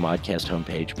 up on the Modcast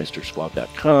homepage,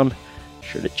 MrSuave.com.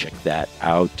 Sure to check that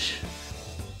out.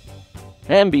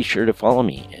 And be sure to follow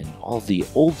me in all the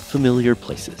old familiar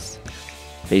places.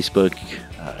 Facebook,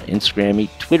 Instagram,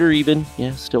 Twitter even.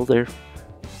 Yeah, still there.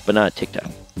 But not TikTok.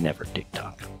 Never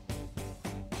TikTok.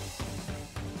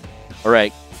 All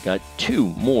right, got 2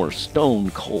 more stone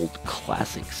cold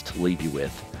classics to leave you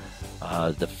with.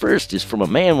 The first is from a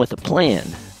man with a plan.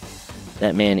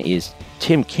 That man is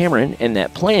Tim Cameron, and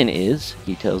that plan is,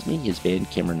 he tells me, his band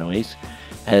Camera Noise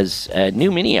has a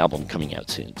new mini album coming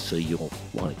out soon, so you'll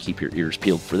want to keep your ears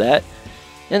peeled for that.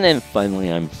 And then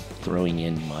finally, I'm throwing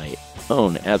in my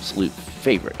own absolute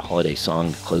favorite holiday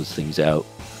song to close things out.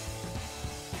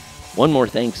 One more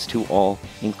thanks to all,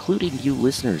 including you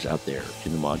listeners out there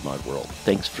in the Mod world.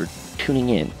 Thanks for tuning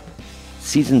in.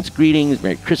 Season's greetings,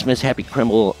 Merry Christmas, Happy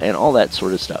Crumble, and all that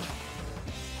sort of stuff.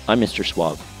 I'm Mr.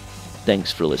 Suave.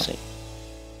 Thanks for listening.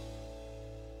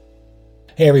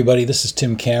 Hey everybody, this is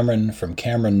Tim Cameron from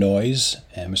Camera Noise,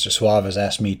 and Mr. Suave has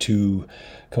asked me to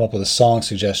come up with a song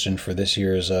suggestion for this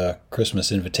year's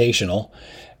Christmas Invitational,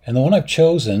 and the one I've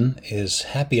chosen is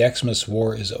Happy Xmas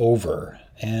War is Over,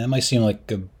 and it might seem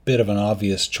like a bit of an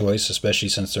obvious choice, especially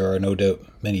since there are no doubt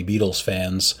many Beatles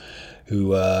fans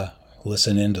who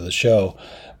listen into the show,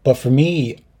 but for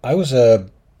me, I was a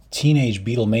teenage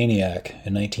Beatlemaniac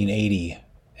in 1980,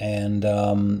 and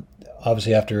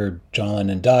obviously after John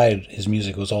Lennon died, his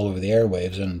music was all over the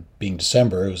airwaves, and being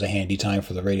December, it was a handy time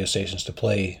for the radio stations to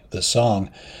play this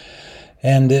song.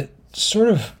 And it sort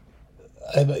of,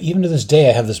 even to this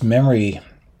day, I have this memory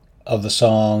of the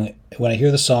song. When I hear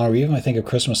the song, or even when I think of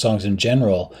Christmas songs in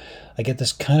general, I get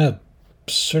this kind of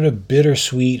sort of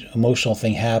bittersweet emotional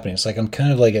thing happening. It's like I'm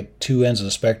kind of like at two ends of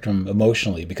the spectrum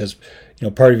emotionally, because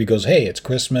part of you goes, hey, it's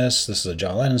Christmas, this is a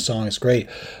John Lennon song, it's great.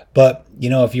 But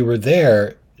if you were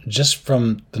there, just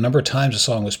from the number of times the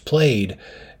song was played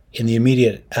in the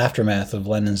immediate aftermath of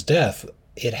Lennon's death,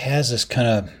 it has this kind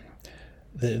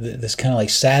of like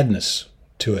sadness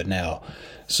to it now.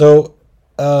 So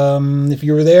if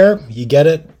you were there, you get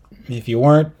it. If you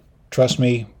weren't, trust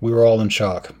me, we were all in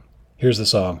shock. Here's the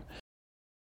song.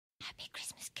 Happy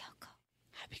Christmas, Kyoko.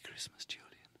 Happy Christmas,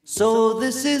 Julian. So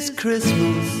this is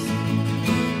Christmas,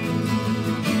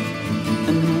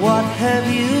 and what have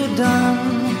you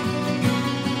done?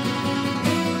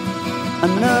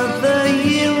 Another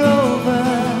year over,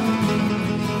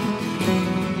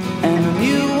 and a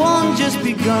new one just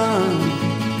begun.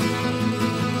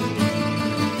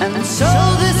 And so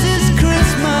this is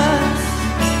Christmas.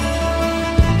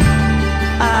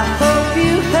 I hope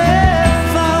you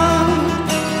have fun.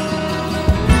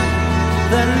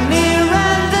 The near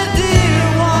and the dear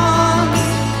ones,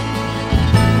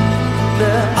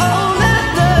 the old and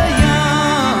the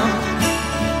young.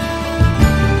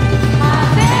 A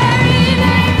very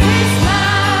Merry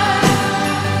Christmas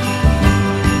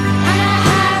and a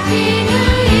Happy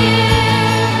New Year.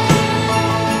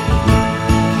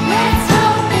 Let's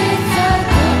hope it's a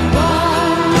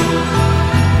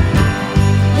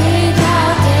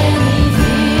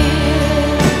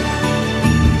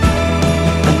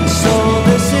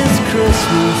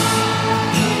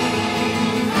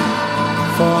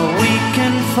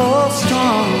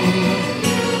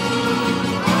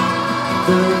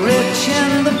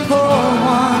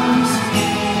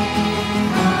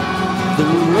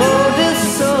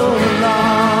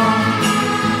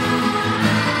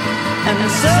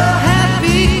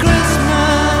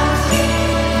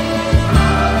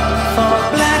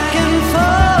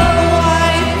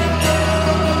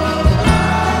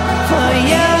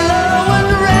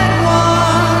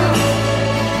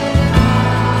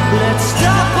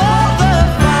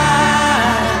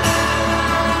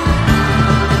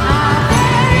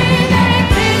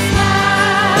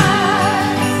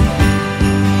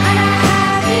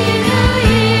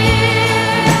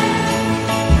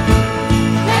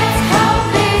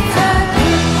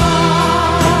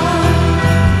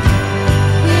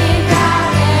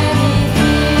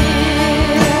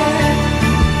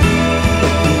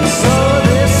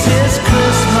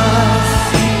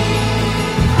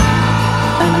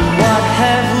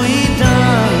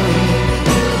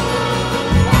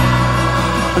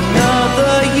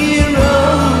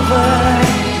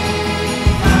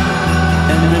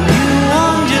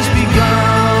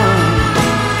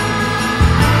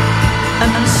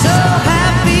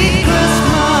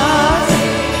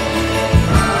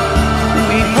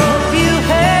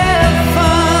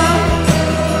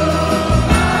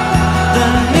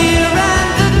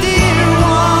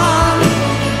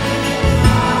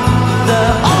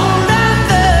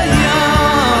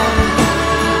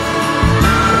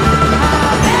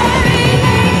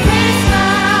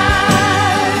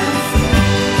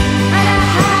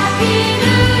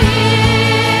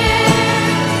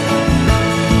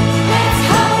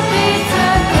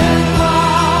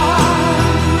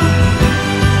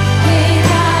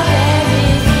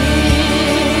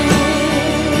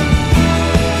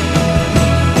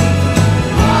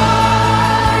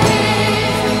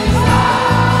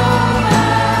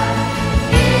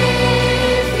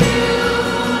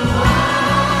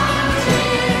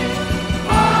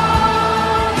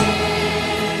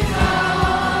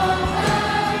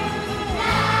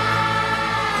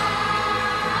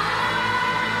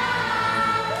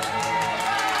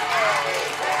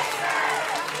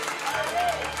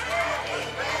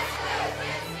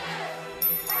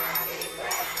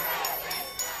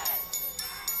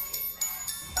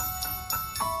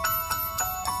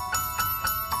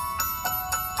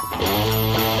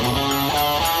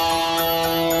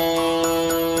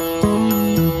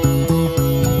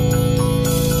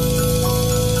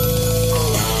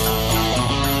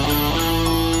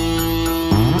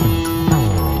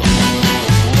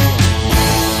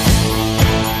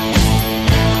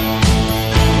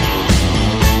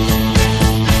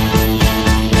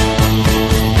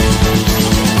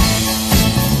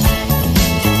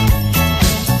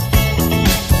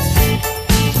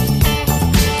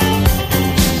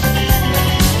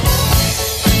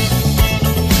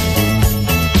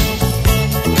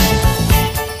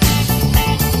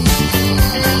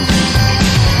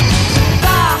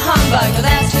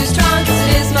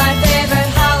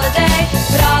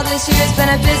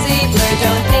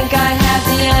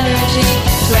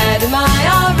do my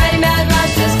already mad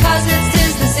rush just 'cause it's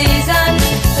 'tis the season?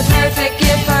 The perfect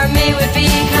gift for me would be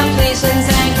completions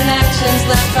and connections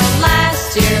left from last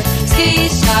year. Ski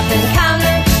shop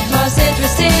encounter, most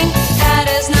interesting. Had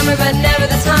his number but never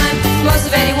the time. Most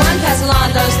of 81 pass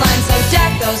along those lines. So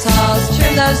deck those halls,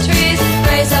 trim those trees,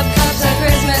 raise up cups of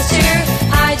Christmas cheer.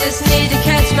 I just need to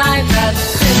catch my breath.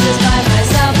 Christmas by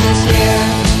myself this year.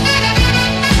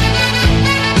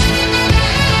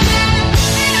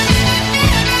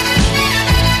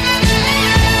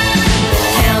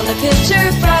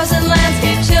 Picture frozen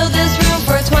landscape, chill this room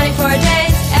for 24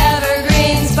 days.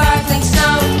 Evergreen, sparkling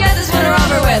snow, get this winter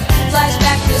over with.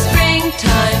 Flashback to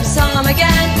springtime, saw him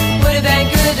again. Would have been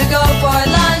good to go for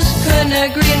lunch. Couldn't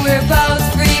agree, we were both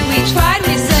free. We tried,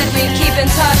 we said we'd keep in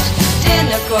touch.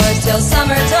 Didn't, of course, till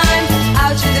summertime.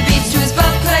 Out to the beach to his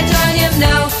boat, could I join him?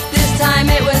 No, this time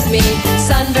it was me.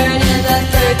 Sunburn in the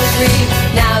 3rd degree.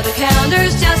 Now the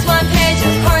calendar's just one page.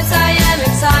 Of course I am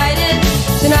excited.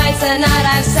 Tonight's the night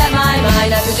I've set my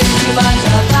mind. I could do too much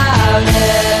about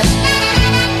it.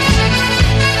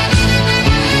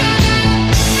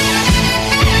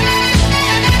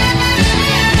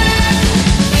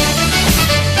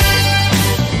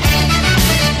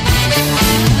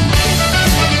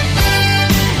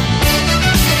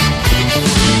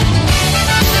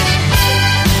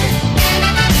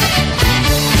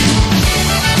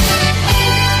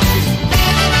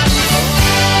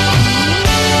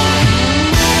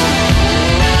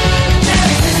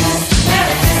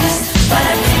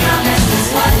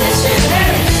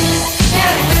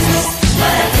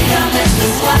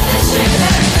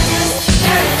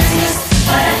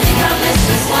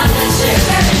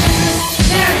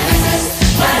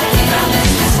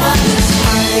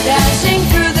 Dashing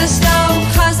through the snow,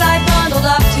 'cause I bundled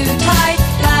up too tight.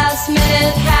 Last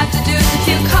minute, have to do a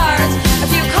few cards, a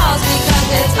few calls because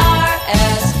it's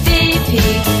RSVP.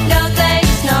 No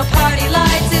thanks, no party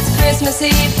lights, it's Christmas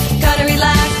Eve. Gonna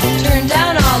relax, turn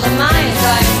down all of my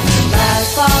invites. Last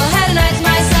fall, had a night to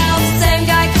myself. Same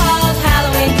guy called,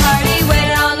 Halloween party.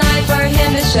 Waited all night for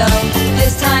him to show.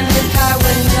 This time his car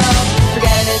wouldn't tow.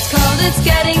 Forget it, it's cold, it's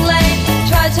getting late.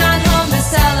 Trudge on home to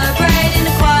celebrate in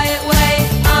a quiet way.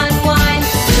 Unwind,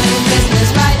 doing Christmas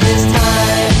right this time.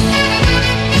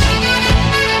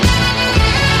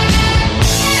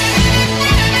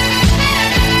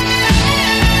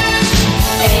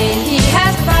 He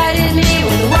has provided me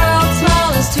with the world's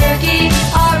smallest turkey,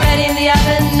 already in the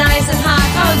oven, nice and hot.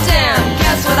 Oh damn,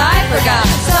 guess what I forgot?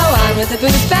 So on with the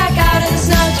boots, back out in the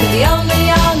snow to the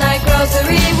only all-night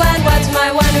grocery. When what's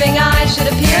my wondering eye should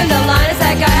appear in the line is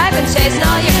that guy I've been chasing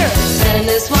all year. Sending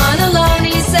this one